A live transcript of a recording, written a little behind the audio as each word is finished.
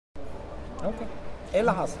اوكي. ايه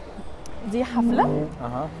اللي حصل؟ دي حفله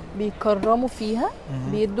بيكرموا فيها،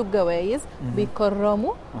 بيدوا الجوائز،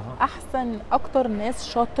 بيكرموا احسن اكتر ناس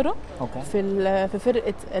شاطره في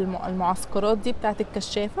فرقه المعسكرات دي بتاعه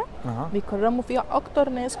الكشافه. بيكرموا فيها اكتر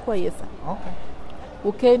ناس كويسه.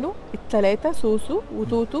 وكانوا الثلاثه سوسو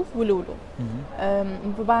وتوتو ولولو.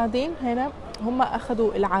 وبعدين هنا هم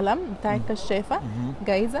اخدوا العلم بتاع الكشافه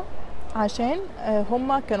جايزه عشان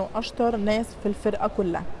هم كانوا اشطر ناس في الفرقه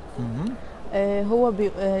كلها. هو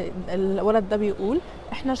الولد ده بيقول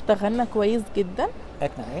احنا اشتغلنا كويس جدا.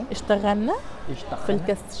 احنا ايه؟ اشتغلنا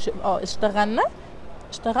في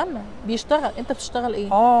اشتغلنا بيشتغل. انت بتشتغل ايه؟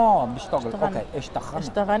 بيشتغل. اوكي.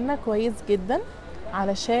 اشتغلنا كويس جدا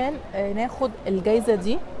علشان ناخد الجايزه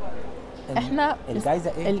دي. احنا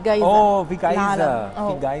الجايزه ايه؟ الجايزه في جايزه.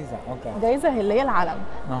 في جايزه. اوكي. جايزه اللي هي العلم.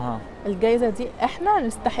 الجايزه دي احنا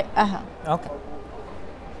نستحقها. اوكي.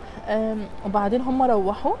 وبعدين هم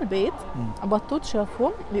روحوا البيت. بطوط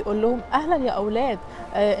شافهم بيقول لهم اهلا يا اولاد،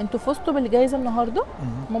 انتوا فزتوا بالجائزه النهارده.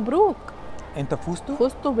 مبروك. انت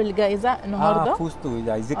فزتوا بالجائزه النهارده. فزتوا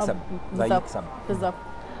زي يكسب. بالظبط.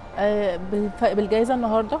 بالجائزه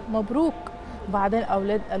النهارده مبروك. وبعدين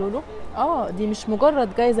الاولاد قالوا له دي مش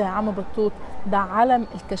مجرد جائزه يا عم بطوط، ده علم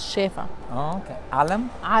الكشافه. اوكي.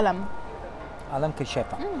 علم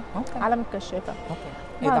كشافه. اوكي. علم الكشافه.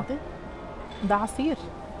 اوكي. ايه ده عصير.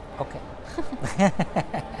 اوكي.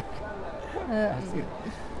 عصير.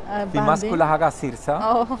 في مصر كل حاجه عصير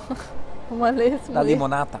صح؟ امال ايه اسمه؟ ده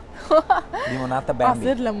ليموناتا. ليموناتا بامبي.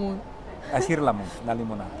 عصير ليمون. ده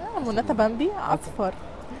ليموناتا. ليموناتا بامبي اصفر.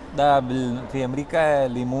 ده في امريكا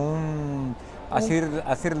ليمون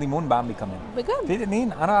عصير ليمون بامبي كمان. بجد؟ في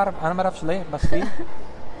اتنين. انا ما اعرفش ليه بس في.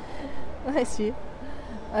 ماشي.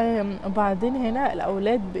 وبعدين هنا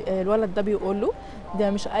الاولاد الولد ده بيقول له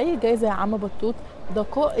ده مش اي جايزه يا عم بطوط، ده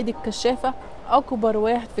قائد الكشافه، اكبر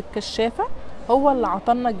واحد في الكشافه، هو اللي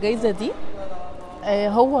عطانا الجايزه دي.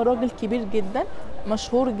 هو راجل كبير جدا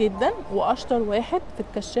مشهور جدا واشطر واحد في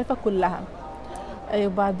الكشافه كلها.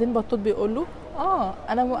 وبعدين بطوط بيقول له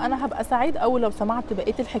انا هبقى سعيد قوي لو سمعت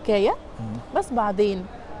بقيه الحكايه، بس بعدين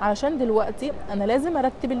علشان دلوقتي انا لازم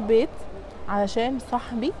ارتب البيت علشان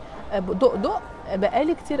صاحبي دقدق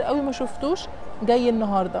بقالي كتير قوي ما شفتوش جاي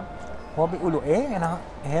النهارده. هو بيقولوا ايه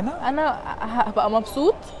هنا؟ انا هبقى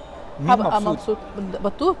مبسوط. مبسوط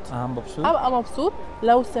بطوط. مبسوط. هبقى مبسوط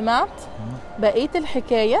لو سمعت بقيه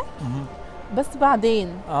الحكايه، بس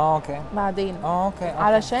بعدين. اوكي. بعدين. اوكي.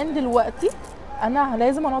 علشان دلوقتي انا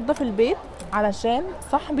لازم انظف البيت علشان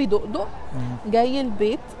صاحبي دقدق جاي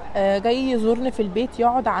البيت، جاي يزورني في البيت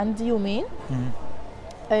يقعد عندي يومين.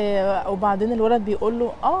 وبعدين الولد بيقول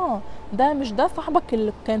له ده مش ده صاحبك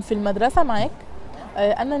اللي كان في المدرسه معاك؟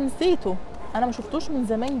 انا نسيته، انا ما شفتوش من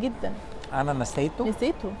زمان جدا. انا نسيته.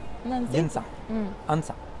 انا نسيته.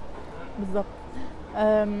 انسى. بالظبط.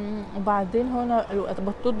 وبعدين هنا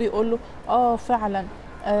بطوط بيقول له فعلا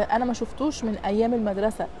انا ما شفتوش من ايام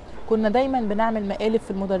المدرسه، كنا دايما بنعمل مقالب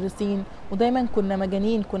في المدرسين ودايما كنا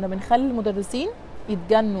مجانين، كنا بنخلي المدرسين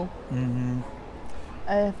يتجنوا.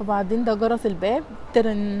 فبعدين ده جرس الباب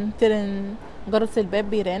ترن ترن، جرس الباب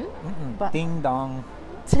بيرن. تينج دونج.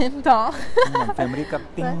 في امريكا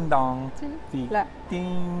تينج دونج. لا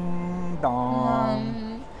تينج دونج.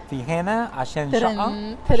 في هنا عشان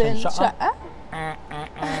شقه.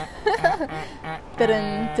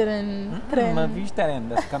 ترن. ما فيش ترن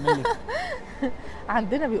بس كملي.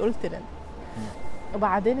 عندنا بيقول ترن.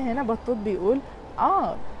 وبعدين هنا بطوط بيقول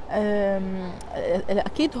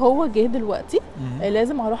اكيد هو جه دلوقتي،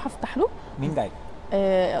 لازم اروح افتح له. مين جاي؟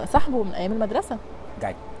 صاحبه من ايام المدرسه.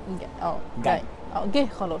 جاي. جه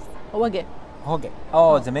خلاص. هو جه.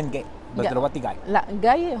 زمان جاي بس دلوقتي جاي. لا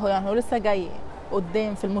جاي هو يعني هو لسه جاي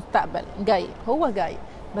قدام في المستقبل. هو جاي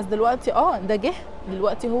بس دلوقتي ده جه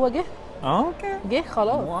دلوقتي. هو جه. اوكي. جه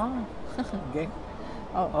خلاص. جه.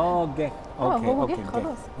 جه. هو جه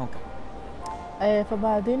خلاص.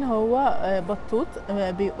 فبعدين هو بطوط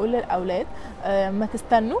بيقول للاولاد ما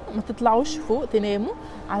تستنوا، ما تطلعوش فوق تناموا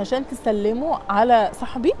علشان تسلموا على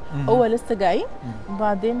صاحبي، هو لسه جاي.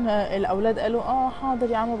 وبعدين الاولاد قالوا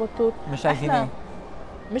حاضر يا عم بطوط. مش عايزين ايه؟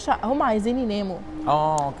 هم عايزين يناموا.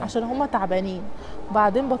 اوكي. عشان هم تعبانين.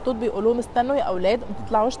 وبعدين بطوط بيقول لهم استنوا يا اولاد ما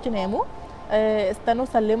تطلعوش تناموا، استنوا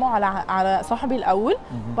سلموا على صاحبي الاول.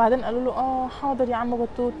 وبعدين قالوا له حاضر يا عم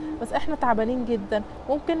بطوط بس احنا تعبانين جدا،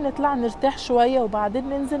 ممكن نطلع نرتاح شويه وبعدين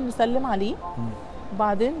ننزل نسلم عليه.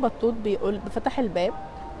 وبعدين بطوط فتح الباب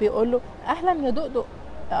بيقول له اهلا يا دقدق،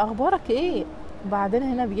 اخبارك ايه؟ وبعدين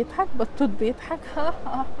هنا بيضحك بطوط بيضحك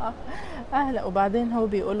اهلا. وبعدين هو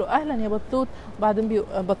بيقول له اهلا يا بطوط. وبعدين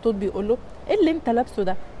بطوط بيقول له ايه اللي انت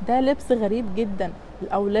لابسه ده لبس غريب جدا.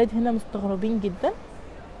 الاولاد هنا مستغربين جدا.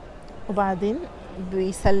 وبعدين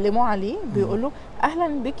بيسلموا عليه بيقولوا اهلا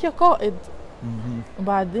بيك يا قائد.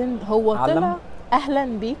 وبعدين هو علم. طلع اهلا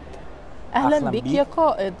بيك، اهلا بيك يا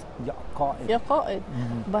قائد، يا قائد. يا قائد.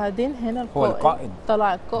 بعدين هنا هو القائد.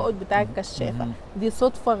 طلع القائد بتاع الكشافة. دي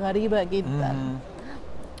صدفة غريبة جدا.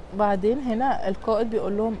 بعدين هنا القائد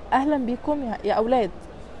بيقول لهم اهلا بيكم يا اولاد،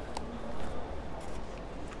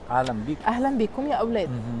 اهلا بيك، اهلا بيكم يا اولاد.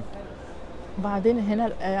 بعدين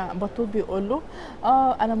هنا بطوط بيقول له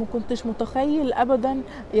انا ما كنتش متخيل ابدا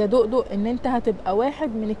يا دقدق ان انت هتبقى واحد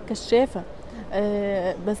من الكشافة،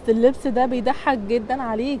 بس اللبس ده بيضحك جدا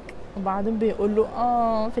عليك. وبعدين بيقول له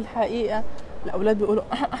في الحقيقة الاولاد بيقولوا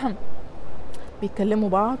بيكلموا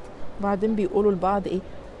بعض. بعدين بيقولوا لبعض ايه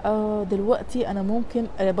دلوقتي انا ممكن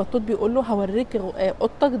بطوط بيقول له هوريك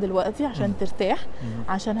اوضتك دلوقتي عشان ترتاح،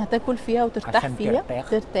 عشان هتاكل فيها وترتاح عشان فيها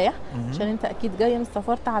ترتاح عشان انت اكيد جاي من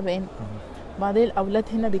السفر تعبان. بعدين الاولاد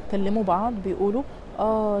هنا بيتكلموا بعض بيقولوا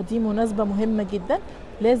دي مناسبة مهمة جدا،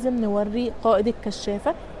 لازم نوري قائد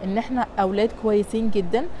الكشافة ان احنا اولاد كويسين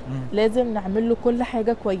جدا، لازم نعمل له كل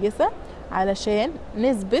حاجة كويسة علشان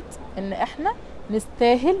نثبت ان احنا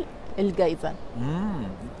نستاهل الجايزة.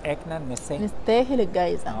 احنا نستاهل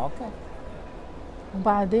الجايزة. اوكي.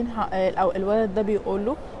 وبعدين الولد ده بيقول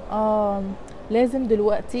له لازم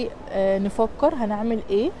دلوقتي نفكر هنعمل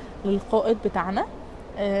ايه للقائد بتاعنا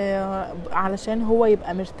علشان هو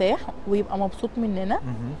يبقى مرتاح ويبقى مبسوط مننا.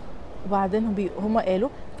 وبعدين هما قالوا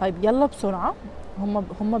طيب يلا بسرعة،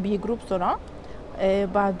 هما بيجروا بسرعة.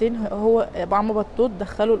 بعدين هو عم بطوط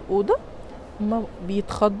دخلوا الأوضة، هما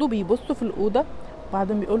بيتخضوا بيبصوا في الأوضة.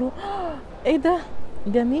 بعدين بيقولوا ايه ده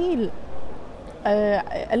جميل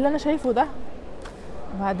اللي انا شايفه ده.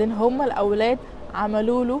 بعدين هما الاولاد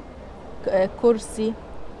عملوا له كرسي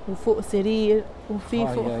وفوق سرير وفي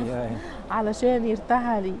فوق علشان يرتاح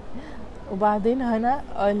عليه. وبعدين هنا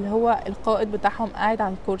اللي هو القائد بتاعهم قاعد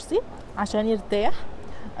على الكرسي عشان يرتاح.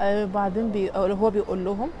 بعدين هو بيقول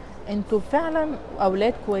لهم انتوا فعلا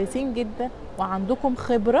اولاد كويسين جدا وعندكم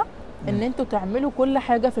خبرة ان انتوا تعملوا كل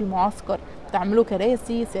حاجة في المعسكر، تعملوا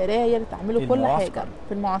كراسي سراير، تعملوا كل حاجة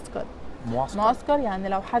في المعسكر. معسكر يعني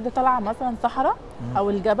لو حد طلع مثلا صحراء او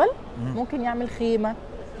الجبل ممكن يعمل خيمة،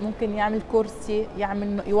 ممكن يعمل كرسي،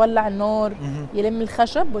 يولع النار، يلم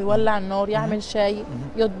الخشب ويولع النار، يعمل شاي،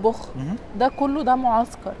 يطبخ. ده كله ده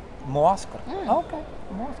معسكر. اوكي.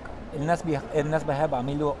 معسكر. الناس بيحبوا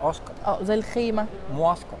يعملوا اوسكار زي الخيمة.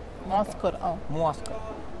 معسكر.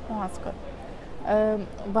 معسكر.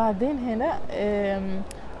 بعدين هنا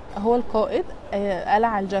هو القائد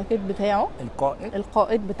قلع الجاكيت بتاعه.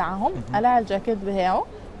 القائد بتاعهم قلع الجاكيت بتاعه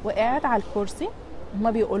وقاعد على الكرسي.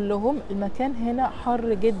 هما بيقول لهم المكان هنا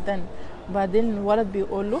حر جدا. وبعدين الولد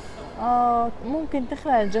بيقول له ممكن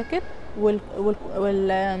تخلع الجاكيت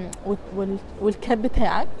والكاب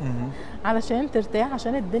بتاعك علشان ترتاح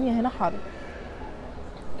عشان الدنيا هنا حر.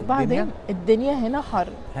 بعدين الدنيا هنا حر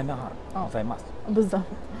زي مصر بالظبط.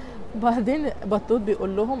 بعدين بطوط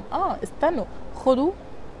بيقول لهم استنوا خدوا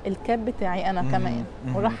الكاب بتاعي انا كمان،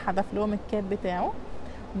 وراح حدف لهم الكاب بتاعه.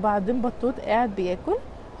 بعدين بطوط قاعد بياكل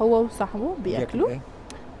هو وصاحبه بياكلوا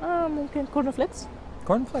ممكن كورن فليكس.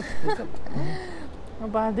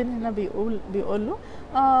 وبعدين هنا بيقول له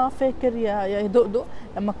فاكر يا دقدق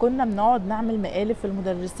لما كنا بنقعد نعمل مقالب في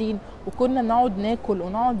المدرسين وكنا نقعد ناكل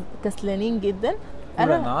ونقعد كسلانين جدا.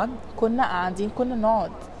 كنا قاعدين كنا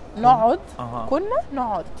نقعد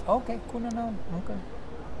اوكي كنا نقعد ممكن.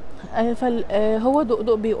 هو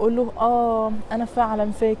دقدق بيقول له انا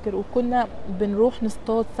فعلا فاكر وكنا بنروح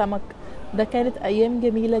نصطاد سمك. ده كانت ايام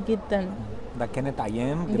جميله جدا. ده كانت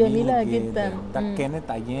ايام جميله جدا. ده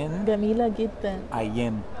كانت ايام جميله جدا.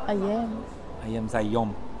 ايام زي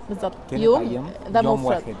يوم بالظبط. يوم ده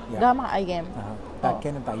مفرد يعني. ده مع ايام. ده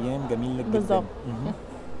كانت ايام جميله جدا بالظبط.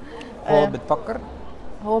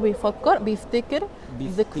 هو بيفتكر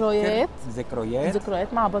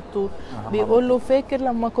ذكريات مع بطوط. بيقول له فاكر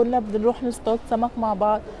لما كنا بنروح نصطاد سمك مع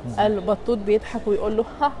بعض؟ البطوط بيضحك ويقول له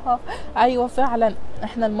ايوه فعلا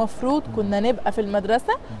احنا المفروض كنا نبقى في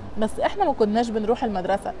المدرسة بس احنا ما كناش بنروح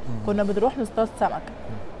المدرسة، كنا بنروح نصطاد سمك.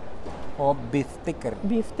 هو بيفتكر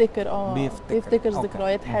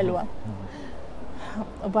ذكريات حلوة.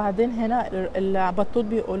 وبعدين هنا البطوط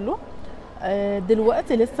بيقول له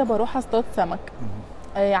دلوقتي لسه بروح اصطاد سمك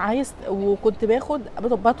عايز، وكنت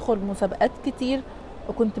بدخل مسابقات كتير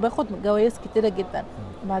وكنت باخد جوائز كتيرة جدا.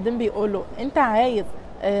 بعدين بيقول له انت عايز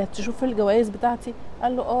تشوف الجوائز بتاعتي؟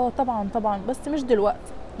 قال له طبعا بس مش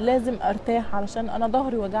دلوقتي، لازم ارتاح علشان انا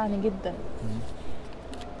ظهري وجعني جدا.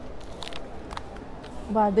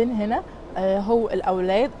 وبعدين هنا هو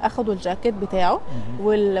الاولاد اخدوا الجاكيت بتاعه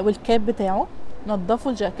والكاب بتاعه،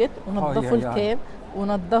 نظفوا الجاكيت ونظفوا الكاب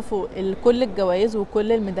ونضفوا كل الجوائز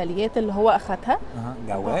وكل الميداليات اللي هو اخدها.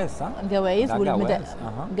 جواز صح؟ جوائز ده والميداليات.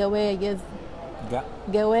 جواز.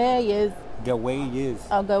 جوائز. جوايز.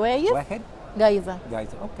 جوائز. واحد. جايزه.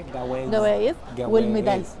 اوكي جواز. جوائز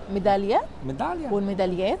والميداليه. ميداليا.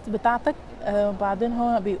 والميداليات بتاعتك. بعدين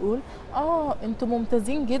هو بيقول انتوا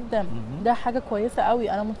ممتازين جدا، ده حاجه كويسه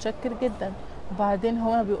قوي، انا متشكر جدا. وبعدين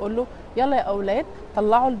هو بيقول له يلا يا اولاد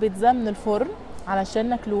طلعوا البيتزا من الفرن علشان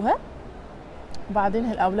ناكلوها.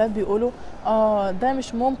 بعدين الاولاد بيقولوا ده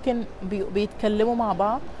مش ممكن، بيتكلموا مع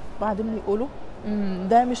بعض. بعدين بيقولوا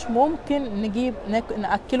ده مش ممكن نجيب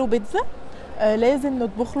ناكله بيتزا، لازم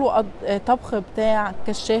نطبخ له طبخ بتاع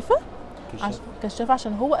كشافه. كشافه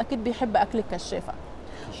عشان هو اكيد بيحب اكل الكشافه.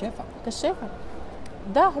 كشافه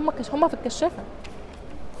ده هما في الكشافه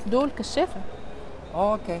دول كشافه.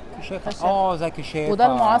 اوكي كشافه. زي كشافه. وده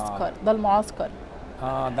المعسكر.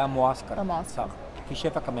 ده معسكر. صح.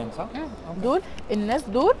 كشافه كمان صح. دول الناس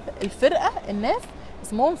دول الفرقه، الناس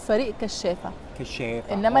اسمهم فريق كشافه.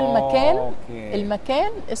 انما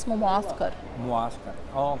المكان اسمه معسكر.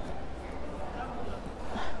 اوكي.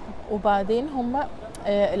 وبعدين هما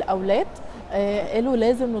الاولاد قالوا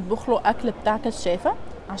لازم نطبخ له اكل بتاع كشافه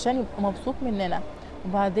عشان يبقى مبسوط مننا.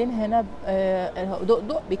 وبعدين هنا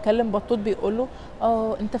دقدق بيكلم بطوط بيقول له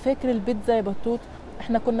انت فاكر البيتزا يا بطوط؟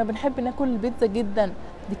 احنا كنا بنحب ناكل البيتزا جدا،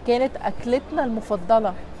 دي كانت اكلتنا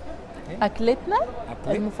المفضله.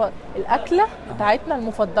 الاكله بتاعتنا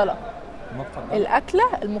المفضله. الاكله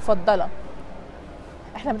المفضله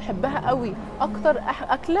احنا بنحبها قوي، اكتر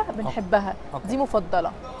اكله بنحبها دي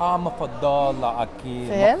مفضله. مفضله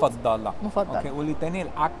اكيد. مفضله. اوكي قولي تاني.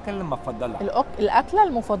 الاكله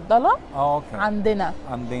المفضله عندنا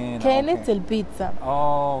كانت البيتزا.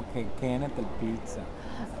 اوكي كانت البيتزا.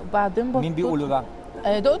 وبعدين مين بيقولوا ده؟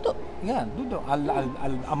 دقدق. دقدق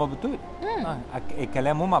اما بتقول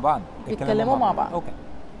يتكلموا مع بعض. اوكي.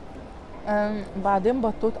 بعدين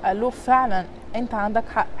بطوط قال له فعلا انت عندك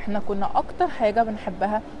حق، احنا كنا اكتر حاجه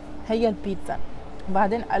بنحبها هي البيتزا.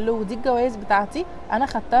 وبعدين قال له ودي الجوائز بتاعتي، انا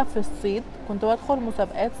خدتها في الصيد، كنت بدخل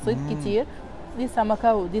مسابقات صيد كتير، دي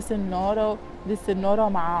سمكه ودي سناره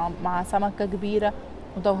مع سمكه كبيره،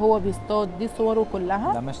 وده وهو بيصطاد، دي صوره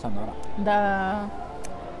كلها. ده مش سناره، ده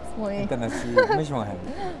اسمه ايه؟ انت نسيت. مش مهم.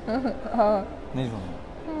 مش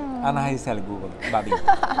مهم. انا هيسال جوجل بعدين.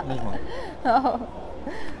 مش مهم.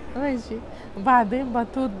 ماشي. وبعدين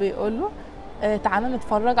بطوط بيقول له تعالى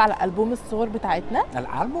نتفرج على ألبوم الصور بتاعتنا.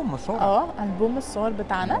 الألبوم الصور؟ ألبوم الصور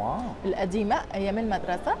بتاعنا القديمة أيام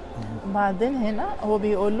المدرسة. وبعدين هنا هو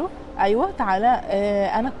بيقول له أيوة تعالى،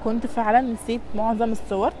 أنا كنت فعلا نسيت معظم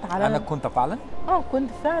الصور. تعالى. أنا كنت فعلا؟ كنت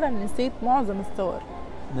فعلا نسيت معظم الصور.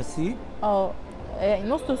 نسيت؟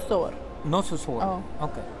 نص الصور.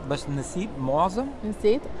 اوكي، بس نسيت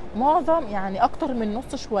معظم يعني اكتر من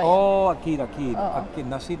نص شويه. اكيد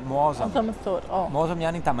نسيت معظم الصور. معظم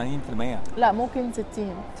يعني 80%. لا ممكن 60%.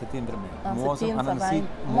 معظم. انا نسيت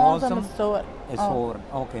معظم الصور.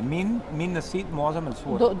 اوكي. مين نسيت معظم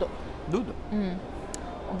الصور؟ دقدق.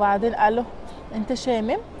 وبعدين قال له انت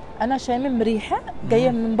شامم؟ انا شامم ريحه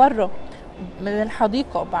جايه من بره من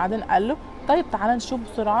الحديقه. وبعدين قال له طيب تعالى نشوف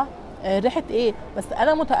بسرعه ريحه ايه، بس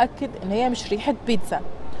انا متاكد ان هي مش ريحه بيتزا.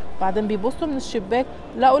 بعدين بيبصوا من الشباك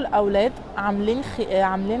لقوا الاولاد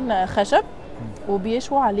عاملين خشب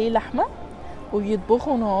وبيشوا عليه لحمه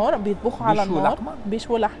وبيطبخوا نار، بيطبخوا على النار.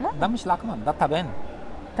 بيشوا لحمه. ده مش لحمه، ده تعبان.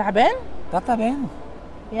 ده تعبان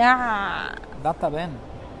ده تعبان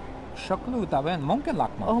شكله تعبان. ممكن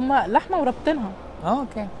لحمه. هما لحمه وربطينها.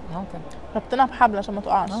 اوكي ربطينها بحبل عشان ما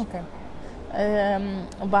تقعش. اوكي.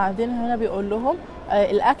 وبعدين هنا بيقول لهم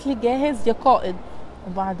الاكل جاهز يا قائد.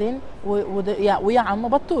 وبعدين ويا عم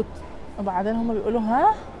بطوط. وبعدين هم بيقولوا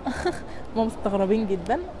ها. هم مستغربين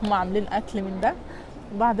جدا، هم عاملين اكل من ده.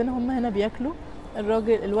 وبعدين هم هنا بياكلوا.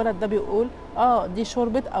 الولد ده بيقول دي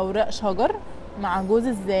شوربه اوراق شجر مع جوز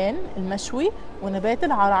الزان المشوي ونبات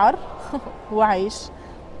العرعر وعيش.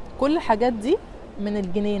 كل الحاجات دي من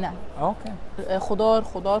الجنينه. اوكي. خضار.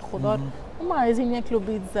 هم عايزين ياكلوا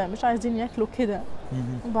بيتزا، مش عايزين ياكلوا كده.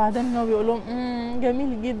 وبعدين هو بيقول لهم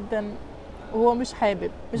جميل جدا، وهو مش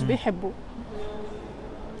حابب، مش بيحبه.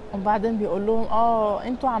 وبعدين بيقول لهم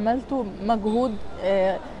انتوا عملتوا مجهود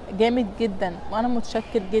جامد جدا وانا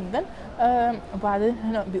متشكر جدا. وبعدين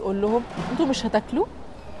هنا بيقول لهم انتوا مش هتاكلوا؟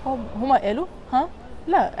 هما قالوا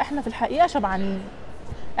لا احنا في الحقيقه شبعانين،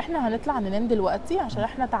 احنا هنطلع ننام دلوقتي عشان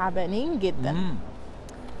احنا تعبانين جدا.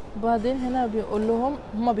 وبعدين هنا بيقول لهم،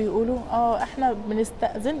 هما بيقولوا احنا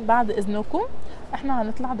بنستأذن بعد اذنكم، احنا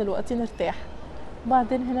هنطلع دلوقتي نرتاح.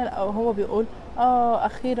 وبعدين هنا هو بيقول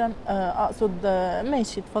اخيرا اقصد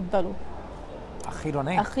ماشي اتفضلوا.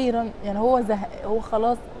 اخيرا يعني هو هو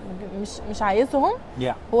خلاص مش عايزهم.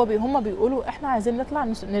 هم بيقولوا احنا عايزين نطلع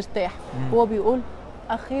نرتاح. هو بيقول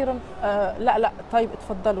اخيرا لا طيب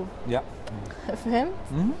اتفضلوا. فهمت؟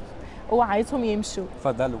 هو عايزهم يمشوا.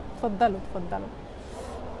 اتفضلوا.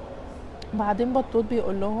 بعدين بطوط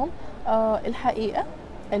بيقول لهم الحقيقه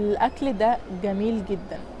الاكل ده جميل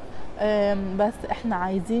جدا، بس احنا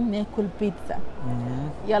عايزين ناكل بيتزا.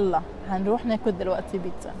 يلا هنروح ناكل دلوقتي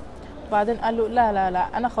بيتزا. بعدين قال له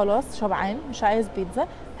لا انا خلاص شبعان مش عايز بيتزا،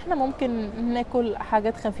 احنا ممكن ناكل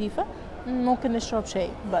حاجات خفيفه، ممكن نشرب شاي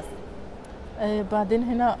بس. بعدين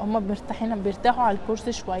هنا هم بيرتاحوا على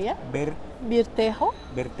الكرسي شويه. بيرتاحوا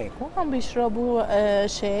هم بيشربوا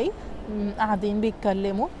شاي، قاعدين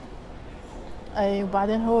بيتكلموا.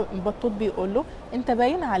 وبعدين هو بطوط بيقول له انت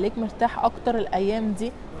باين عليك مرتاح اكتر الايام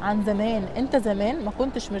دي عن زمان، انت زمان ما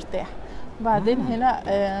كنتش مرتاح. بعدين هنا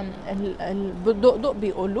الدقدق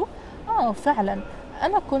بيقول له فعلا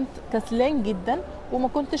انا كنت كسلان جدا وما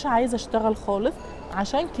كنتش عايزه اشتغل خالص،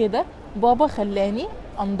 عشان كده بابا خلاني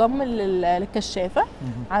انضم للكشافه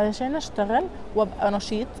علشان اشتغل وابقى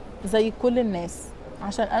نشيط زي كل الناس،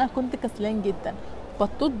 عشان انا كنت كسلان جدا.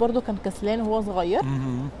 بطوط برضو كان كسلان وهو صغير.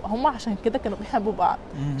 هم عشان كده كانوا بيحبوا بعض،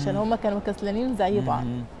 عشان هم كانوا كسلانين زي بعض.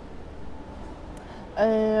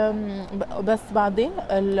 بس بعدين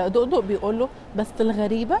الدقدق بيقول له بس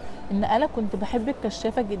الغريبه ان انا كنت بحب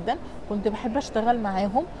الكشافه جدا، كنت بحب اشتغل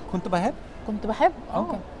معاهم. كنت بحب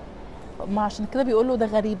اوكي. ما عشان كده بيقول له ده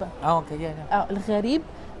غريبه. اوكي الغريب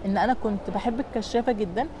ان انا كنت بحب الكشافه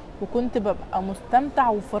جدا، وكنت ببقى مستمتع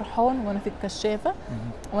وفرحان وانا في الكشافه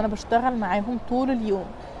وانا بشتغل معاهم طول اليوم.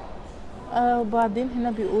 وبعدين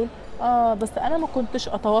هنا بيقول بس انا ما كنتش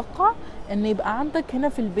اتوقع ان يبقى عندك هنا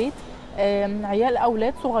في البيت عيال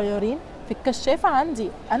اولاد صغيرين في الكشافه عندي.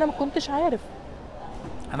 انا ما كنتش عارف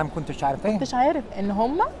كنتش عارف ان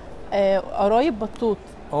هم قرايب بطوط.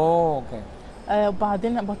 اوكي.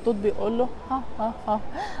 وبعدين بطوط بيقول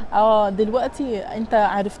له دلوقتي انت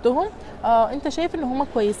عرفتهم، انت شايف ان هم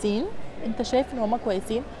كويسين؟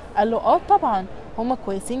 قال له طبعا هم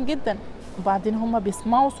كويسين جدا. وبعدين هم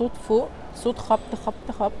بيسمعوا صوت فوق، صوت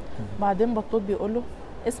خبط. بعدين بطوط بيقول له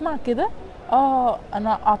اسمع كده،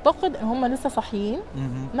 انا اعتقد ان هم لسه صاحيين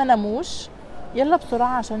ما ناموش، يلا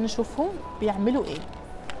بسرعه عشان نشوفهم بيعملوا ايه.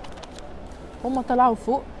 هم طلعوا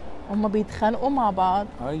فوق، هم بيتخانقوا مع بعض.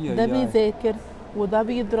 ده بيذاكر وده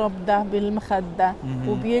بيضرب ده بالمخده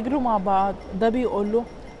وبيجروا مع بعض. ده بيقول له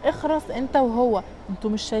اخرس انت وهو، انتوا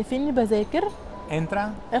مش شايفيني بذاكر؟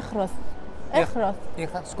 اخرس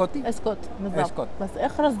اسكت بالظبط. بس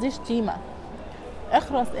اخرس دي شتيمه.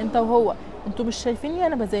 اخرس انت وهو، انتوا مش شايفيني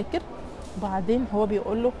انا بذاكر؟ وبعدين هو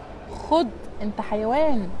بيقول له خد انت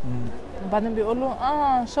حيوان. وبعدين بيقول له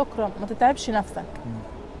شكرا ما تتعبش نفسك.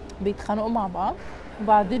 بيتخانقوا مع بعض.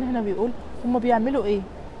 وبعدين هنا بيقول هم بيعملوا ايه؟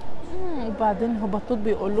 وبعدين هو بطوط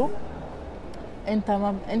بيقول له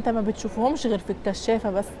انت ما بتشوفهمش غير في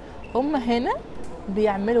الكشافه بس، هم هنا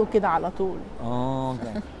بيعملوا كده على طول.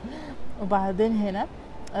 اوكي. وبعدين هنا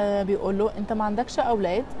بيقول له انت ما عندكش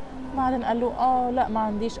اولاد؟ بعدين قال له لا ما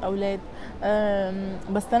عنديش اولاد،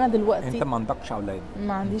 بس انا دلوقتي. انت ما عندكش اولاد؟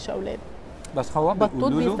 ما عنديش اولاد. بس هو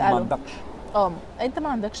بيقول له ما عندكش. انت ما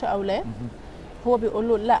عندكش اولاد؟ هو بيقول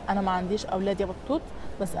له لا انا ما عنديش اولاد يا بطوط،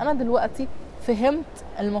 بس انا دلوقتي فهمت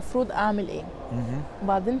المفروض اعمل ايه.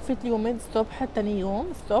 وبعدين في يومين الصبح، تاني يوم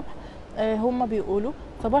الصبح هم بيقولوا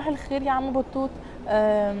صباح الخير يا عم بطوط،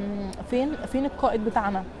 فين القائد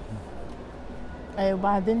بتاعنا؟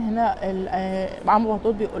 وبعدين هنا عم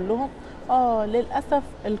بطوط بيقول لهم للاسف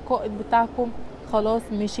القائد بتاعكم خلاص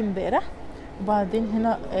مشي امبارح. وبعدين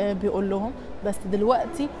هنا بيقول لهم بس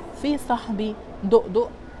دلوقتي في صاحبي دقدق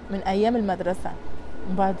من ايام المدرسه.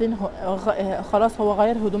 وبعدين خلاص هو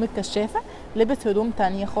غير هدوم الكشافه، لبس هدوم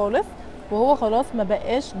تانية خالص، وهو خلاص ما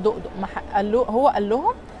بقاش دقدق. هو قال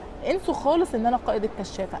لهم انسوا خالص ان انا قائد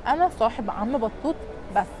الكشافه، انا صاحب عم بطوط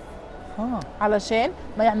بس. علشان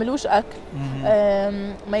ما يعملوش اكل،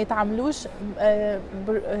 ما يتعاملوش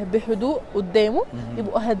بهدوء قدامه،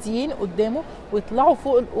 يبقوا هاديين قدامه ويطلعوا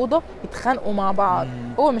فوق الاوضه يتخانقوا مع بعض.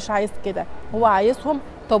 هو مش عايز كده، هو عايزهم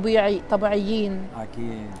طبيعيين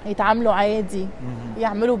اكيد، يتعاملوا عادي،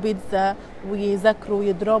 يعملوا بيتزا ويذاكروا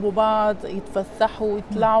ويضربوا بعض، يتفسحوا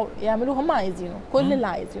ويطلعوا، يعملوا هم عايزينه، كل اللي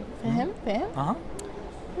عايزينه. فاهم؟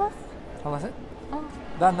 بس خلاص.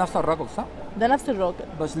 ده نفس الراجل صح؟ ده نفس الراجل.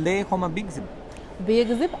 بس ليه هما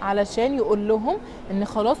بيكذب علشان يقول لهم ان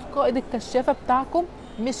خلاص قائد الكشافه بتاعكم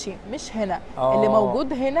مشي، مش هنا. اللي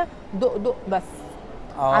موجود هنا دقدق بس.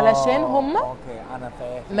 علشان هما أنا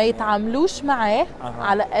فاهم ما يتعاملوش معاه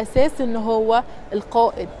على اساس ان هو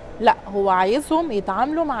القائد، لا هو عايزهم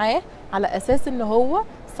يتعاملوا معاه على اساس ان هو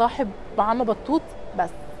صاحب عم بطوط بس.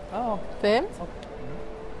 فاهم؟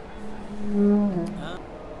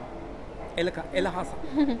 ايه اللي حصل؟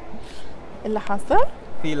 اللي حصل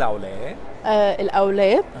في الاولاد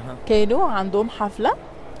الاولاد كانوا عندهم حفله،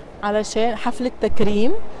 علشان حفله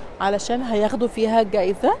تكريم، علشان هياخدوا فيها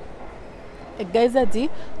جايزه. الجايزه دي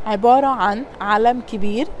عباره عن علم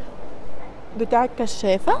كبير بتاع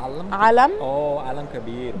الكشافه. علم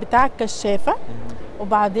كبير بتاع الكشافه.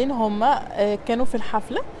 وبعدين هما كانوا في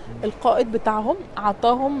الحفله، القائد بتاعهم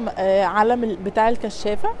عطاهم علم بتاع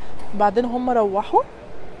الكشافه. وبعدين هما روحوا،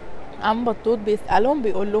 عم بطوط بيسألهم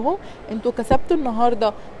بيقول لهم انتوا كسبتوا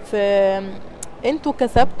النهارده انتوا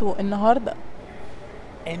كسبتوا النهارده،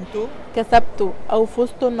 انتوا كسبتوا او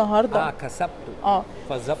فزتوا النهارده. كسبتوا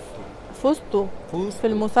فزتوا في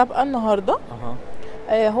المسابقه النهارده.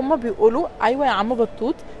 هما بيقولوا ايوه يا عم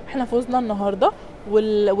بطوط احنا فزنا النهارده،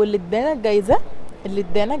 واللي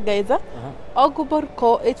ادانا الجايزه اكبر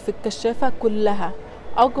قائد في الكشافه كلها،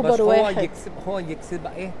 اكبر بس واحد. هو يكسب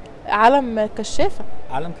ايه؟ علم كشافه.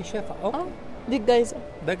 اوكي. دي الجايزه.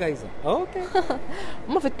 ده جايزه. اوكي.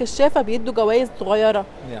 هما في الكشافه بيدوا جوائز صغيره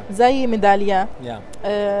زي ميداليه،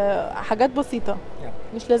 حاجات بسيطه،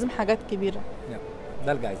 مش لازم حاجات كبيره.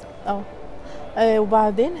 ده الجايزه.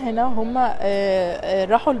 وبعدين هنا هما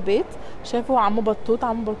راحوا البيت، شافوا عم بطوط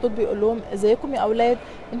بيقول لهم ازيكم يا اولاد،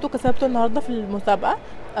 انتوا كسبتوا النهارده في المسابقه.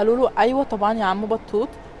 قالوا له ايوه طبعا يا عم بطوط،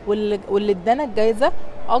 واللي ادانا الجايزه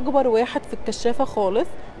اكبر واحد في الكشافه خالص،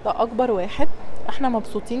 ده اكبر واحد، احنا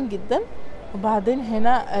مبسوطين جدا. وبعدين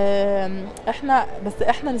هنا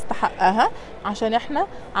احنا نستحقها عشان احنا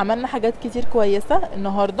عملنا حاجات كتير كويسه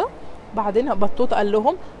النهارده. بعدين بطوط قال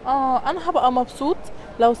لهم انا هبقى مبسوط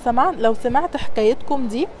لو سمعت حكايتكم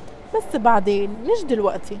دي، بس بعدين مش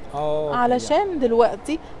دلوقتي. علشان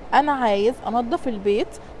دلوقتي انا عايز انظف البيت،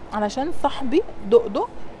 علشان صاحبي دقدق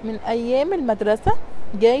من ايام المدرسه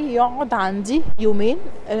جاي يقعد عندي يومين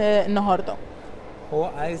النهارده. هو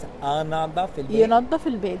عايز ينظف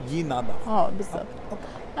البيت. بالظبط.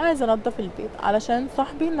 عايز انظف البيت علشان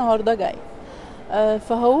صاحبي النهارده جاي.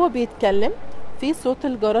 فهو بيتكلم، في صوت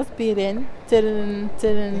الجرس بيرن ترن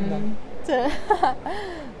ترن.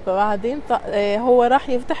 فبعدين هو راح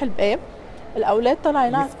يفتح الباب، الاولاد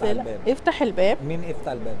طالعين على السلم. يفتح الباب. مين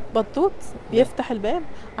يفتح الباب؟ بطوط يفتح الباب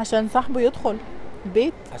عشان صاحبه يدخل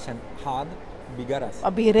البيت، عشان حاضر بجرس.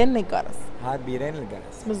 بيرن الجرس. بيرن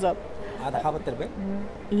الجرس بالظبط. هذا حاطط الباب؟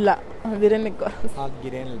 لا، بيرن الجرس.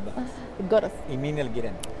 بيرن الجرس. مين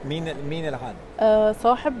الجيران؟ مين اللي هذا؟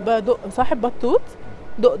 صاحب بطوط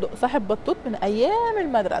دقدق، صاحب بطوط من ايام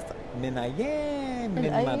المدرسه. من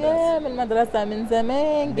ايام المدرسه من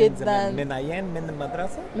زمان جدا. من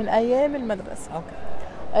ايام المدرسه.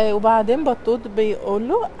 اوكي. وبعدين بطوط بيقول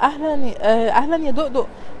له اهلا يا دقدق.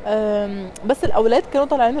 بس الاولاد كانوا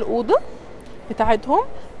طالعين الاوضه بتاعتهم.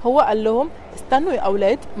 هو قال لهم استنوا يا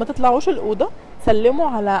اولاد، ما تطلعوش الاوضه، سلموا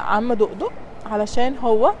على عم دقدق علشان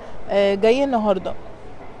هو جاي النهارده،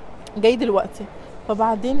 جاي دلوقتي.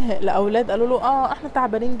 فبعدين الاولاد قالوا له احنا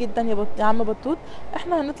تعبانين جدا يا عم بطوط،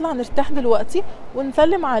 احنا هنطلع نرتاح دلوقتي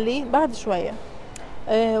ونسلم عليه بعد شويه.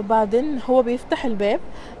 وبعدين هو بيفتح الباب،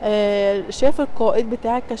 شاف القائد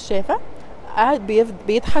بتاع الكشافه قاعد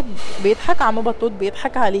بيضحك عم بطوط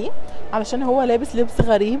بيضحك عليه علشان هو لابس لبس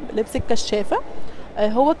غريب، لبس الكشافه.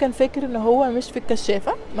 هو كان فاكر ان هو مش في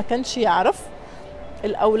الكشافه، ما كانش يعرف.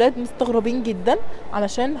 الاولاد مستغربين جدا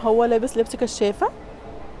علشان هو لابس لبس كشافه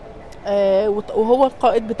وهو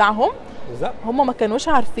القائد بتاعهم. هم ما كانوش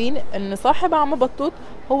عارفين ان صاحب عم بطوط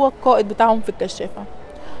هو القائد بتاعهم في الكشافه.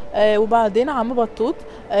 وبعدين عم بطوط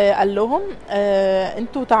قال لهم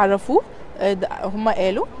انتوا تعرفوه؟ هم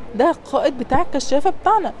قالوا ده القائد بتاع الكشافه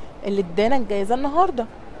بتاعنا اللي ادانا الجايزه النهارده.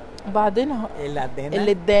 وبعدين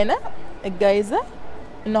اللي ادانا الجايزه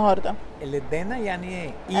النهارده. اللي ادانا يعني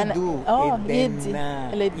ايه؟ ايدو.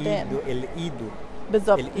 الايدو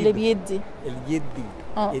بالظبط، اللي بيدي اليدي.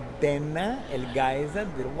 ادانا الجايزه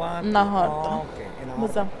دلوقتي النهارده.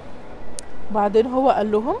 بالظبط. بعدين هو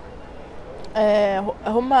قال لهم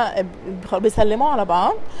هم بيسلموا على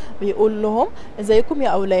بعض، بيقول لهم ازيكم يا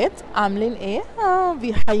اولاد، عاملين ايه؟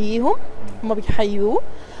 بيحييهم، هم بيحيوه.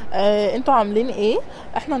 انتوا عاملين ايه؟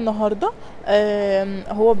 احنا النهارده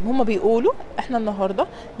هم بيقولوا احنا النهارده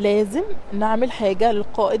لازم نعمل حاجه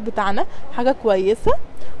للقائد بتاعنا، حاجه كويسه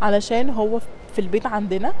علشان هو في البيت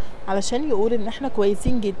عندنا، علشان يقول ان احنا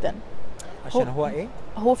كويسين جدا. عشان هو ايه؟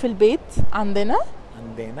 هو في البيت عندنا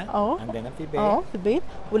في البيت. في البيت،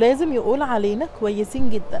 ولازم يقول علينا كويسين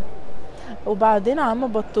جدا. وبعدين عم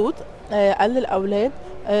بطوط قال للاولاد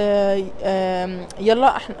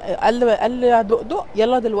يلا احنا قال دقدق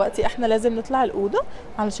يلا دلوقتي احنا لازم نطلع الاوضه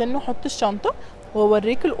علشان نحط الشنطه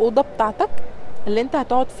واوريك الاوضه بتاعتك اللي انت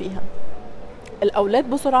هتقعد فيها. الاولاد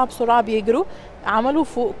بسرعه بيجروا، عملوا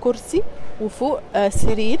فوق كرسي وفوق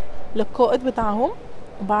سرير للقائد بتاعهم.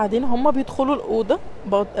 وبعدين هم بيدخلوا الاوضه،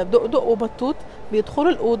 دقدق وبطوط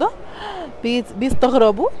بيدخلوا الاوضه،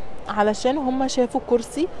 بيستغربوا علشان هم شافوا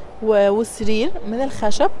كرسي وسرير من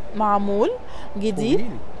الخشب معمول جديد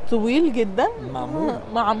طويل جدا،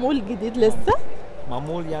 معمول جديد لسه.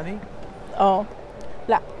 معمول يعني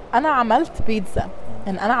لا انا عملت بيتزا،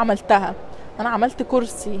 يعني انا عملتها، انا عملت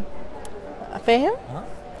كرسي، فاهم؟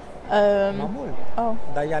 معمول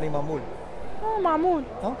ده يعني معمول معمول.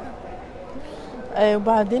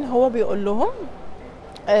 وبعدين هو بيقول لهم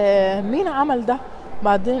مين عمل ده؟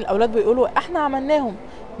 بعدين الاولاد بيقولوا احنا عملناهم.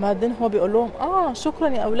 بعدين هو بيقول لهم شكرا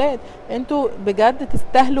يا اولاد، انتوا بجد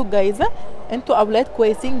تستاهلوا الجايزه، انتوا اولاد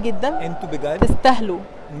كويسين جدا، انتوا بجد تستاهلوا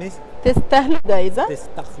جايزه،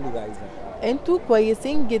 تستاهلوا جايزه، انتوا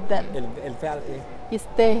كويسين جدا. الفعل ايه؟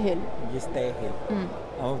 يستاهل.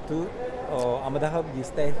 انتوا عمدها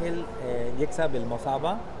يستاهل يكسب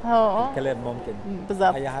المسابقه. الكلام ممكن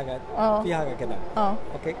بالظبط اي حاجه في حاجه كده.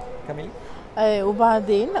 اوكي كملي.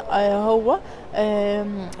 وبعدين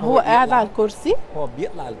هو قاعد على الكرسي، هو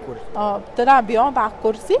بيطلع الكرسي. طلع بيقعد على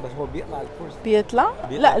الكرسي، بس هو بيطلع الكرسي. بيطلع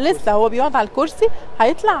لا لسه هو بيقعد على الكرسي،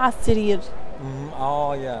 هيطلع على السرير.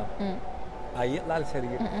 هيطلع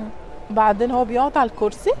السرير. بعدين هو بيقعد على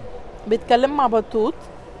الكرسي بيتكلم مع بطوط،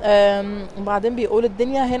 وبعدين بيقول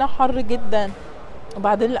الدنيا هنا حر جدا.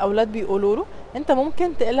 وبعدين الاولاد بيقولوا له انت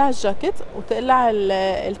ممكن تقلع الجاكيت وتقلع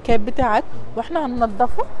الكاب بتاعك واحنا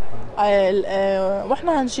هننضفه،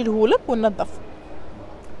 واحنا هنشيلهولك وننضفه.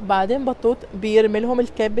 بعدين بطوط بيرمي لهم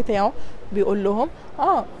الكاب بتاعه، بيقول لهم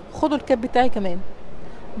خدوا الكاب بتاعي كمان.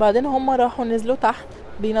 بعدين هم راحوا نزلوا تحت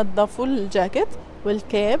بينضفوا الجاكيت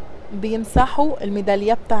والكاب، بيمسحوا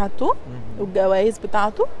الميداليه بتاعته والجوائز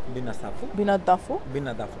بتاعته، بينضفوا.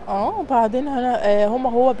 وبعدين هنا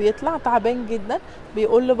هو بيطلع تعبان جدا،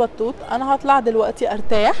 بيقول لبطوط انا هطلع دلوقتي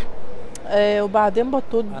ارتاح. وبعدين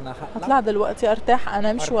بطوط هطلع دلوقتي ارتاح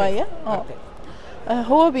انام شويه.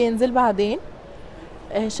 هو بينزل بعدين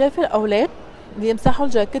شاف الاولاد بيمسحوا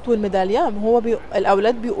الجاكيت والميداليه.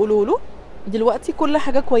 الاولاد بيقولوا له دلوقتي كل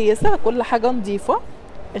حاجه كويسه، كل حاجه نظيفه.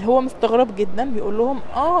 اللي هو مستغرب جدا، بيقول لهم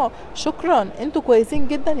شكرا، انتوا كويسين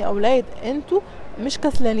جدا يا اولاد، انتوا مش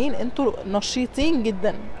كسلانين، انتوا نشيطين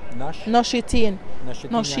جدا.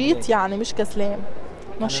 نشيط يعني مش كسلان،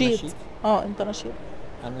 نشيط. انت نشيط.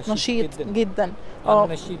 نشيط جدا.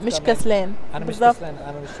 مش كسلان. انا مش كسلان،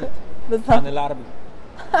 انا نشيط. بالظبط. انا العربي.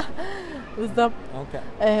 بالظبط.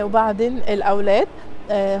 وبعدين الاولاد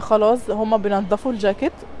خلاص هما بينضفوا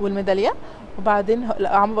الجاكيت والميداليه. وبعدين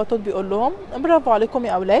عم بطوط بيقول لهم برافو عليكم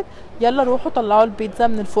يا اولاد، يلا روحوا طلعوا البيتزا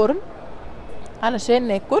من الفرن علشان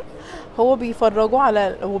ناكل. هو بيفرجوا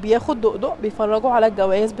على وبياخد دقدق، بيفرجوا على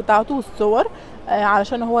الجوائز بتاعته والصور،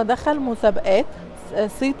 علشان هو دخل مسابقات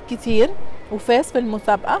صيد كتير وفاز في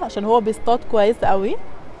المسابقه عشان هو بيصطاد كويس قوي.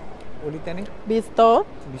 قولي تاني. بيصطاد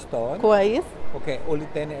كويس. اوكي قولي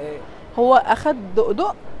تاني. هو اخد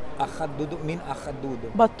دقدق. مين اخد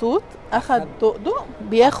دقدق؟ بطوط اخد دقدق،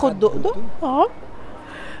 بياخد دقدق.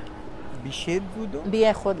 بيشد دقدق؟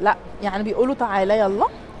 بياخد، لا يعني بيقولوا تعالى يلا.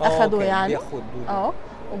 اخدوا يعني بياخد دقدق.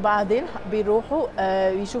 وبعدين بيروحوا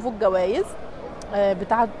يشوفوا الجوائز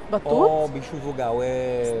بتاعت بطوط. بيشوفوا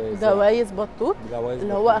جوائز بطوط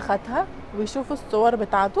اللي هو اخدها، ويشوفوا الصور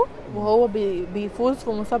بتاعته وهو بيفوز في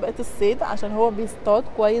مسابقة الصيد عشان هو بيصطاد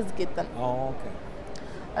كويس جدا.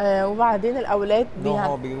 وبعدين الاولاد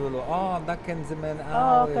هو بيقولوا ده كان زمان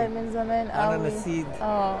كان من زمان قوي، انا نسيت.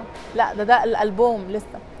 لا ده الالبوم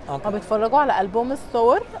لسه. هما بيتفرجوا على البوم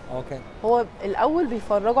الصور. هو الاول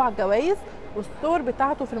بيفرجوا على الجوائز والصور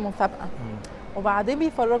بتاعته في المسابقه، وبعدين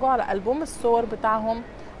بيفرجوا على البوم الصور بتاعهم،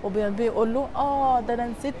 وبيقول له ده انا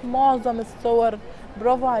نسيت معظم الصور،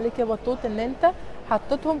 برافو عليك يا بطوط ان انت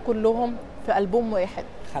حطيتهم كلهم في البوم واحد.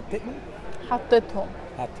 حطيتهم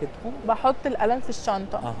بحط القلم في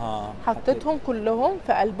الشنطه. حطيتهم كلهم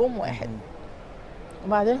في البوم واحد.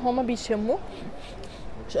 وبعدين هما بيشموا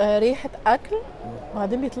ريحه اكل،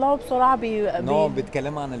 وبعدين بيطلعوا بسرعه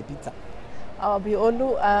بيتكلموا عن البيتزا. بيقول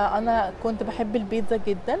له انا كنت بحب البيتزا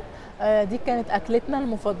جدا، دي كانت اكلتنا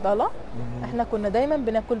المفضله، احنا كنا دايما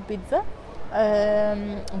بناكل بيتزا.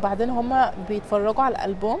 وبعدين هما بيتفرجوا على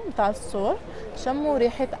الالبوم بتاع الصور، شموا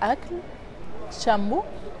ريحه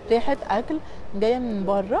اكل جايه من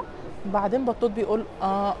بره. وبعدين بطوط بيقول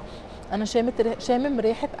انا شامم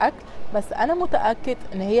ريحه اكل، بس انا متاكد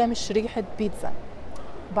ان هي مش ريحه بيتزا.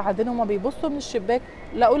 بعدين هما بيبصوا من الشباك،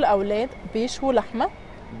 لقوا الاولاد بيشووا لحمه.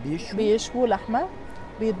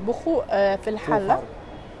 بيطبخوا في الحله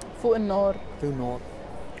فوق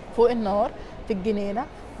النار في الجنينه.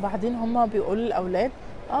 وبعدين هما بيقولوا للاولاد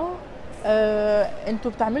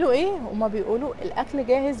انتوا بتعملوا ايه؟ هما بيقولوا الاكل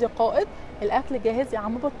جاهز يا قائد، الاكل جاهز يا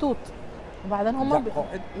عم بطوط. وبعدين هما يا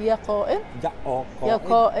قائد، يا قائد، يا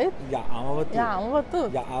قائد، يا عم بطوط، يا عم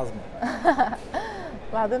بطوط، يا عظمه.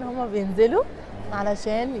 بعدين هما بينزلوا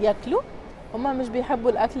علشان ياكلوا. هما مش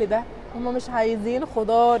بيحبوا الاكل ده، هما مش عايزين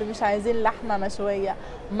خضار، مش عايزين لحمه مشويه،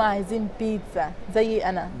 هما عايزين بيتزا زي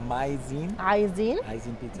انا. ما عايزين عايزين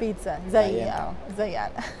بيتزا، بيتزا زي زي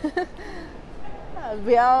انا.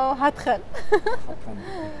 هتخن.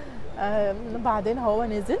 بعدين هو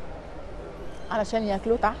نزل علشان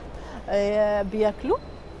ياكلوا تحت. بياكلوا.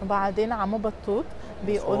 وبعدين عمو بطوط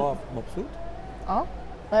بيقول هو مبسوط؟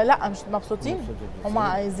 لا مش مبسوطين، هم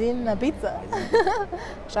عايزين بيتزا.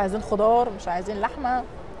 مش عايزين خضار، مش عايزين لحمه.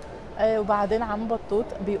 وبعدين عم بطوط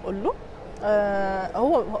بيقول له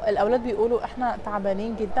هو الاولاد بيقولوا احنا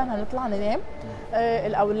تعبانين جدا هنطلع ننام.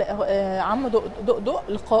 عم دق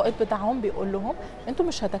القائد بتاعهم بيقول لهم انتوا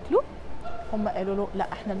مش هتاكلوا؟ هم قالوا له لا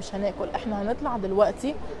احنا مش هناكل، احنا هنطلع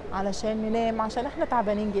دلوقتي علشان ننام عشان احنا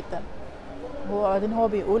تعبانين جدا. وبعدين هو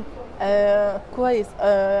بيقول كويس،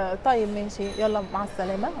 طيب ماشي يلا مع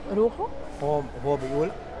السلامه روحوا. هو بيقول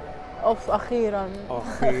اخيرا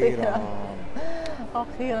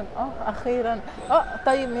اخيرا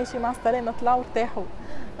طيب ماشي مع السلامه اطلعوا ارتاحوا.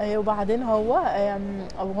 وبعدين هو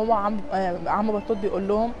عم بطوط بيقول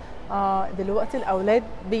لهم دلوقتي الاولاد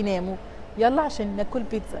بيناموا يلا عشان ناكل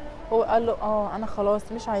بيتزا. هو قال له انا خلاص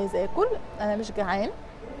مش عايز اكل، انا مش جعان،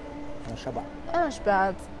 انا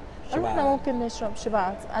شبعت. احنا ممكن نشرب،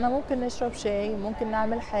 شبعت، انا ممكن نشرب شاي، ممكن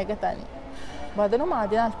نعمل حاجه تانية. بعدين هم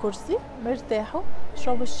قاعدين على الكرسي مرتاحوا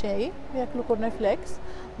يشربوا الشاي بياكلوا كورن فليكس.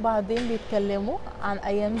 بعدين بيتكلموا عن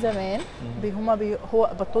ايام زمان. هو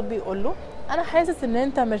بطوط بيقول له انا حاسس ان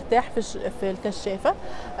انت مرتاح في الكشافه.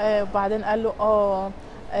 وبعدين قال له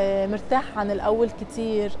مرتاح عن الاول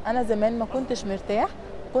كتير، انا زمان ما كنتش مرتاح،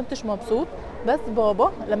 ما كنتش مبسوط، بس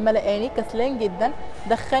بابا لما لقاني كسلان جدا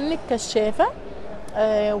دخلني الكشافه.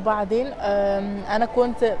 وبعدين انا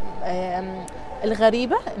كنت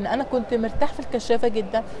الغريبه ان انا كنت مرتاح في الكشافه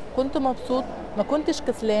جدا، كنت مبسوط، ما كنتش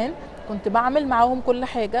كسلان، كنت بعمل معاهم كل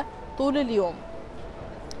حاجه طول اليوم.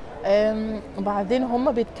 وبعدين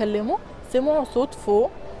هم بيتكلموا سمعوا صوت فوق،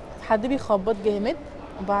 حد بيخبط جامد.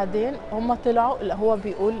 وبعدين هم طلعوا، هو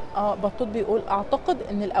بيقول بطوط بيقول اعتقد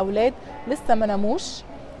ان الاولاد لسه ما ناموش،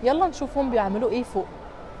 يلا نشوفهم بيعملوا ايه فوق.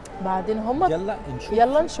 بعدين هم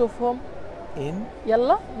يلا نشوفهم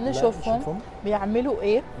يلا نشوفهم بيعملوا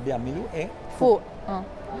ايه فوق.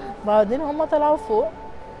 بعدين هم طلعوا فوق.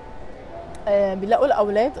 بيلاقوا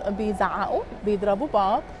الاولاد بيزعقوا بيضربوا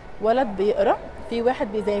بعض، ولد بيقرا، في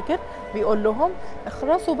واحد بيذاكر بيقول لهم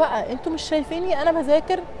اخرسوا بقى انتوا مش شايفيني انا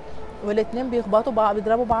بذاكر، والاتنين بيخبطوا بعض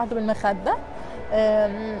بيضربوا بعض بالمخده.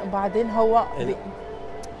 وبعدين هو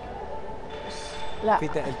لا في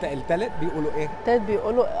التالت بيقولوا ايه؟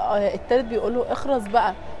 التالت بيقولوا اخرس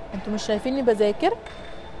بقى انتوا مش شايفيني بذاكر،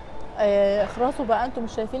 اخرسوا بقى انتوا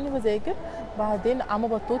مش شايفيني بذاكر. بعدين عم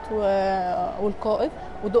بطوط والقائد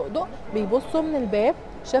ودقدق بيبصوا من الباب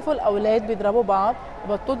شافوا الاولاد بيضربوا بعض.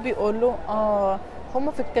 بطوط بيقول له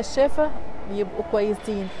هم في الكشافه بيبقوا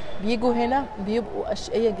كويسين، بيجوا هنا بيبقوا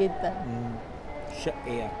اشقيه جدا.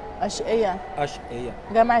 اشقيه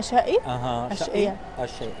جمع شقي. اشقيه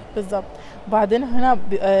بالظبط. بعدين هنا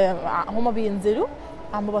هم بينزلوا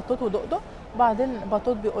عم بطوط ودقدق. بعدين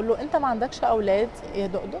بطوط بيقول له انت ما عندكش اولاد يا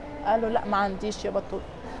دقدق؟ قال له لا ما عنديش يا بطوط.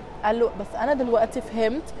 قال له بس انا دلوقتي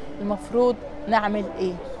فهمت المفروض نعمل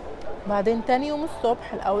ايه. بعدين تاني يوم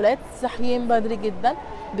الصبح الاولاد صاحيين بدري جدا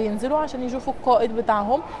بينزلوا عشان يشوفوا القائد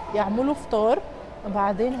بتاعهم يعملوا فطار.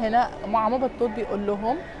 وبعدين هنا عم بطوط بيقول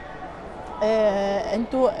لهم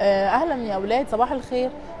انتوا اهلا يا اولاد صباح الخير.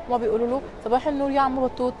 هما بيقولوا له صباح النور يا عم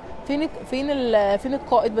بطوط، فين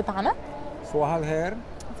القائد بتاعنا؟ صباح الخير.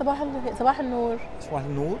 صباح النور. صباح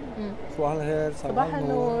النور. صباح الخير. صباح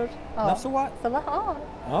النور. نفس الوقت. صباح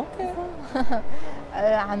اوكي.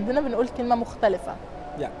 عندنا بنقول كلمه مختلفه.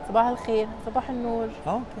 صباح الخير، صباح النور.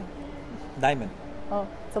 اوكي. دايما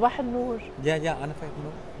صباح النور. انا فاهم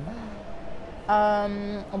النور.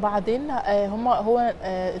 وبعدين هو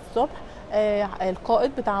الصبح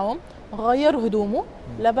القائد بتاعهم غير هدومه،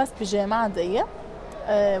 لبس بيجامه عاديه.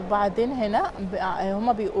 وبعدين هنا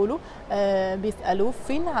هما بيقولوا بيسالوه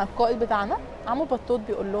فين القائد بتاعنا. عمو بطوط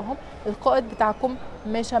بيقول لهم القائد بتاعكم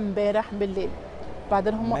مشى امبارح بالليل.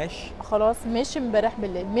 بعدين هما خلاص مشي امبارح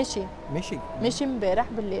بالليل، مشي امبارح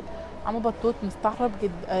بالليل. عمو بطوط مستغرب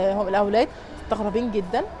جدا، هم الاولاد مستغربين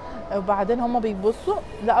جدا. وبعدين هما بيبصوا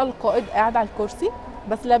لقوا القائد قاعد على الكرسي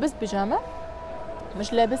بس لابس بيجامه،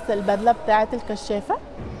 مش لابس البدله بتاعه الكشافه.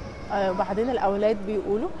 وبعدين الاولاد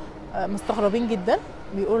بيقولوا مستغربين جدا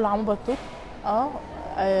بيقولوا لعم بطوط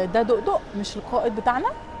ده دقدق مش القائد بتاعنا.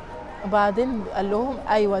 وبعدين قال لهم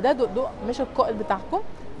ايوه ده دقدق مش القائد بتاعكم،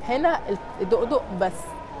 هنا الدقدق بس،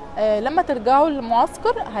 لما ترجعوا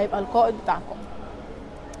للمعسكر هيبقى القائد بتاعكم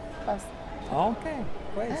بس. اوكي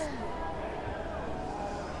كويس.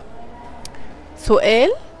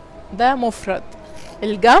 سؤال ده مفرد،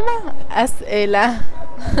 الجمع اسئله.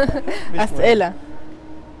 اسئله.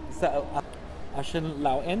 عشان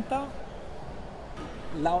لو انت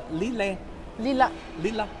لو ليه لا ليه لا؟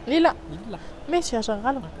 ليه لا ليه لا؟ ليه لا ماشي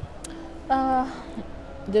هشغله.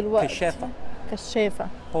 دلوقتي كشافة. كشافة.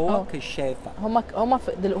 هو كشافة. هما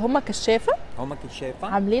كشافة هما كشافة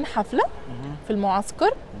عاملين حفلة في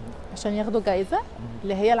المعسكر عشان ياخدوا جايزة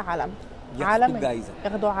اللي هي العلم.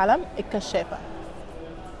 ياخدوا علم الكشافة.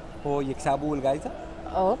 هو يكسبوا الجايزة؟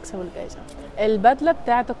 يكسبوا الجايزة. البدلة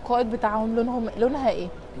بتاعت القائد بتاعهم لونها ايه؟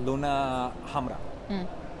 لونها حمراء.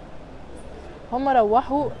 هم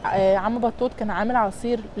روحوا عم بطوط كان عامل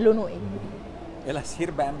عصير لونه ايه؟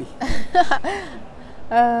 العصير بامبي.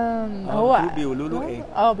 هو بيقولوا له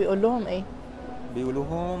ايه؟ بيقول لهم ايه؟ بيقولوا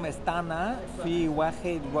لهم استنى في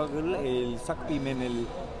واحد راجل السقبي من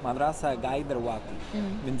المدرسة جاي دلوقتي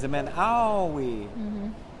من زمان قوي.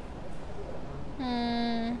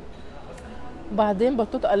 بعدين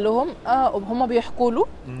بطوط قال لهم هم بيحكوا له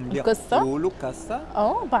القصة. بيحكوا له قصة.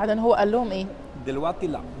 بعدين هو قال لهم ايه؟ دلوقتي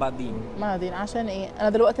لا بعدين عشان ايه؟ انا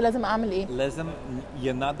دلوقتي لازم اعمل ايه؟ لازم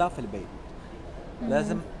ينظف البيت.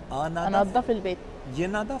 لازم انظف البيت.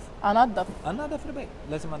 انظف البيت.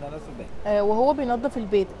 لازم انظف البيت. وهو بينظف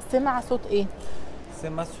البيت سمع صوت ايه؟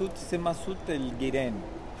 سمع صوت الجيران.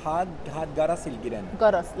 حد جرس الجيران.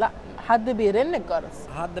 جرس؟ لا، حد بيرن الجرس.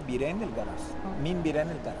 مين بيرن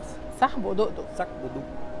الجرس؟ صاحبه دقدق.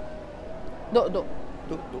 دقدق.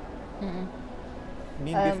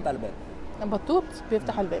 مين بيفتح الباب؟ بطوط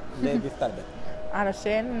بيفتح الباب. ليه بيفتح الباب؟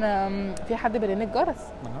 علشان في حد بيرن الجرس.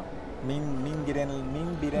 مين بيرن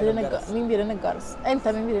الجرس؟ مين بيرن الجرس؟ انت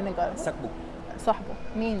مين بيرن الجرس؟ صاحبه.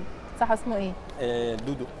 مين؟ صح اسمه ايه؟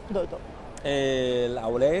 دودو.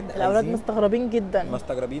 الاولاد مستغربين جدا.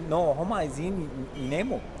 هم عايزين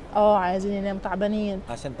يناموا. عايزين يناموا، تعبانين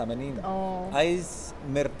عشان تعبانين. عايز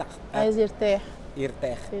مرتاح. عايز يرتاحوا.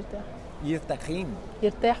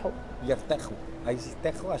 عايز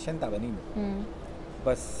يرتاحوا عشان تعبانين.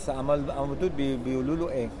 بس عملوا بيقولوا له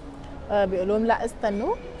ايه؟ بيقولوا لهم لا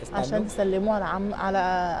استنوا عشان تسلموا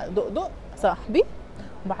على دقدق صاحبي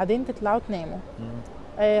وبعدين تطلعوا تناموا.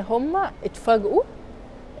 هم اتفاجئوا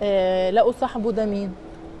لقوا صاحبه ده مين؟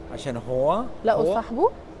 عشان هو لقوا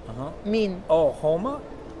صاحبه. مين؟ هما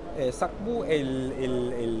صاحبه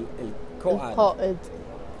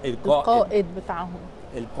القائد بتاعهم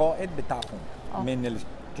من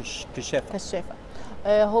الكشافة.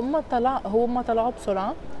 هم طلعوا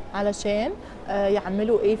بسرعة علشان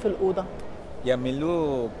يعملوا ايه في الأوضة؟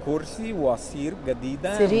 يعملوا كرسي وعصير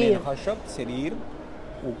جديدة سرير. من خشب. سرير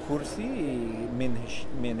وكرسي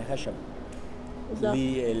من خشب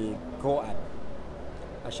للقائد.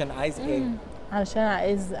 عشان عايز ايه؟ علشان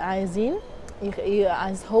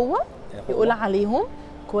عايز هو يقول عليهم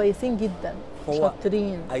كويسين جدا،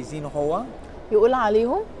 شاطرين. عايزين هو يقول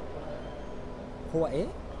عليهم. هو ايه؟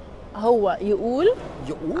 هو يقول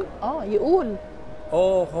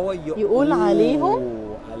هو يقول عليهم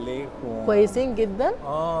كويسين جدا.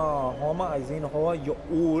 هما عايزين هو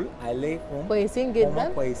يقول عليهم كويسين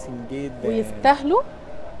جدا.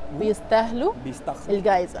 ويستاهلوا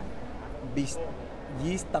الجائزة.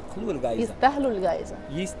 يستاهلوا الجائزة.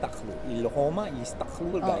 اللي هما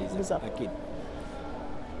يستاهلوا الجائزة. أكيد.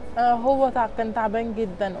 هو كان تعبان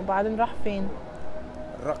جدا وبعدين راح فين؟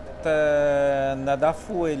 رحت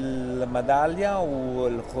نضفوا الميدالية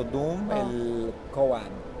والخدوم.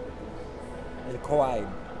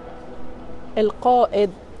 القائد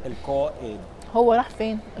هو راح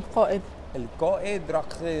فين؟ القائد راح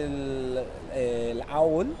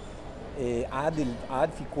الأول قعد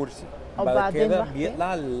في كرسي. بعد كده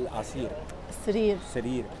بيطلع العصير. السرير.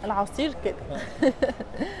 العصير كده.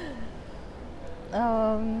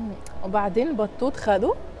 وبعدين بطوط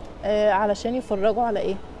خدوا علشان يفرجوا على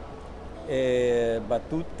ايه؟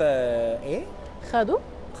 بطوط ايه؟ خدوا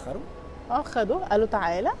قالوا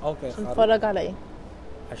تعالى عشان نتفرج على ايه؟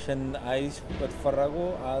 عشان عايز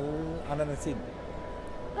بتفرجوا على انا نسيت.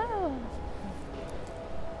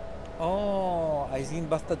 عايزين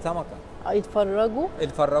بسطة سمكة. يتفرجوا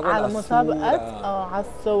على مسابقة على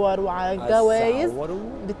الصور وعلى الجوائز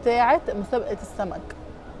بتاعة مسابقة السمك.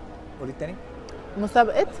 قولي التاني.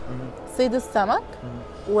 مسابقة صيد السمك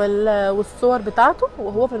والصور بتاعته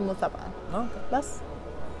وهو في المسابقة. بس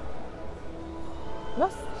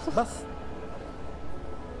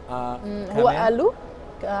هو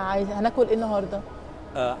عايز هناكل ايه النهارده؟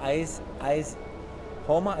 عايز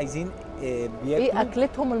هما عايزين بياكلوا ايه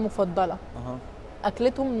اكلتهم المفضله؟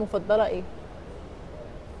 اكلتهم المفضله ايه؟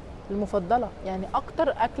 المفضله يعني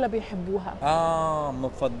اكتر اكله بيحبوها.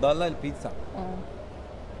 مفضله البيتزا.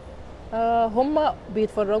 هم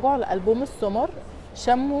بيتفرجوا على ألبوم السمر،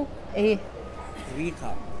 شموا ايه؟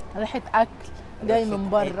 ريحه اكل جاي من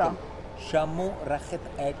بره. شموا ريحه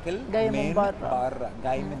اكل جاي من بره،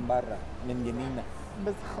 جاي من بره، من جنينه.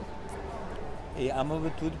 بالظبط. اما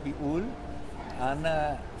بتقول بيقول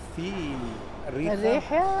انا في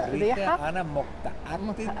ريحه انا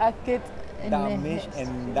متاكد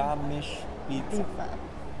ده مش بيتزا.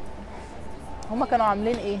 هما كانوا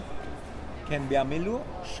عاملين ايه؟ كان بيعملوا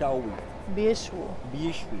شوي. بيشوي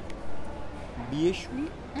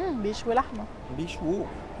لحمه.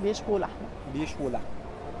 بيشووا لحمه.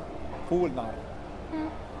 فول نار.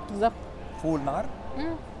 بالظبط. فول نار.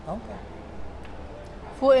 اوكي.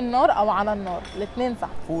 فوق النار او على النار، الاثنين صح.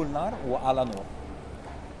 فول نار وعلى نار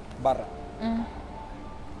برا.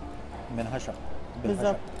 من هشم.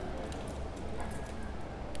 بالظبط.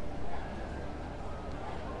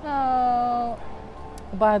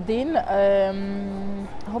 وبعدين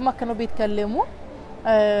هما كانوا بيتكلموا،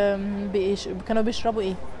 كانوا بيشربوا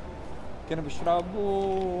ايه؟ كانوا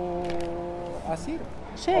بيشربوا عصير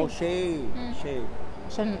شاي. او شاي.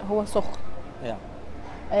 عشان هو سخن.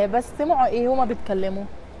 بس سمعوا ايه هما بيتكلموا؟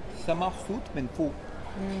 سمعوا صوت من فوق.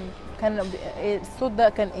 كان الصوت ده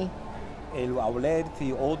كان ايه؟ الاولاد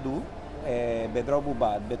في اوضه بيضربوا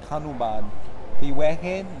بعض، بيطحنوا بعض. في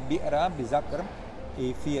واحد بيقرا بيذاكر،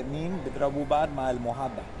 في اثنين بيضربوا بعض مع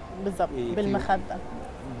المخدة. بالظبط. بالمخدة.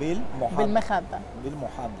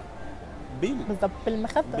 بالظبط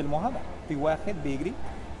بالمخدة. في واحد بيجري،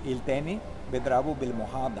 الثاني بيضربوا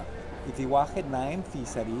بالمخدة. في واحد نايم في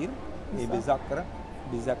سرير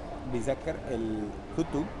بيذاكر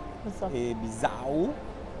الكتب. بالظبط. بيزعقوا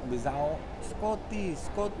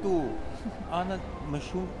اسكتوا. انا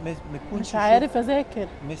مش عارف اذاكر.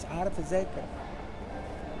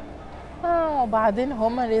 وبعدين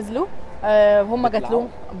هما نزلوا، هما جات لهم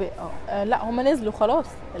لا هما نزلوا خلاص،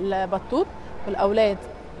 البطوط والاولاد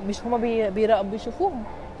مش هما بيشوفوهم.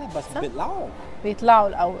 بس بيطلعوا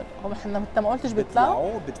الاول. احنا انت ما قلتش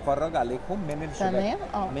بيطلعوا بيتفرج عليكم من الشباك.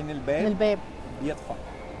 تمام. من الباب بيطفى.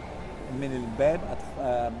 من الباب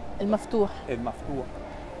المفتوح.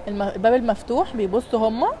 الباب المفتوح بيبصوا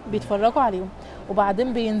هما بيتفرجوا عليهم.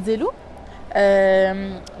 وبعدين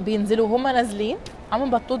بينزلوا هما نازلين.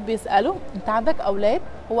 عم بطوط بيسأله انت عندك اولاد؟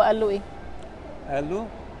 هو قال له ايه؟ قال له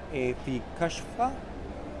في كشف.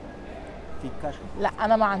 لا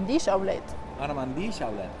انا ما عنديش اولاد.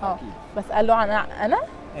 اكيد. بس قال له انا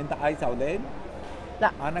انت عايز اولاد؟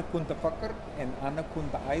 لا انا كنت افكر ان انا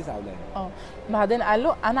كنت عايز اولاد. بعدين قال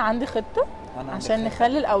له انا عندي خطه عشان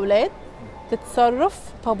نخلي الاولاد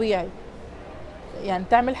تتصرف طبيعي، يعني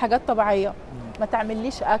تعمل حاجات طبيعيه. ما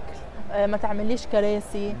تعمليش اكل، ما تعمليش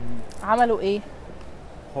كراسي. عملوا ايه؟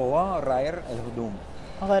 هو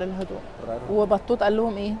غير الهدوم. وبطوط قال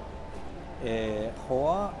لهم ايه؟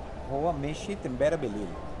 هو مشي امبارح بالليل.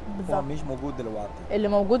 بالظبط. هو مش موجود دلوقتي. اللي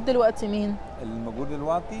موجود دلوقتي مين؟ اللي موجود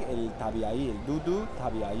دلوقتي الطبيعي. دودو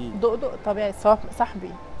طبيعي. طبيعي. صاحبي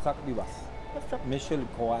بس. مش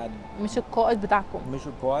القائد. مش القائد بتاعكم.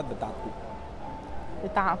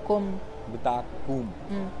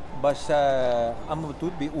 بس اما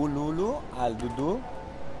بتقول بيقولوا له على دودو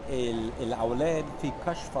الاولاد في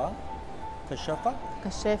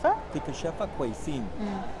كشافة كويسين.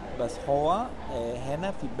 بس هو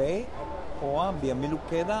هنا في البيت هو بيعملوا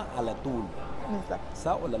كده على طول. بالظبط.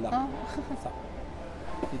 صح ولا لا؟ صح.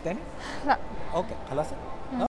 في تاني؟ لا. اوكي خلاص.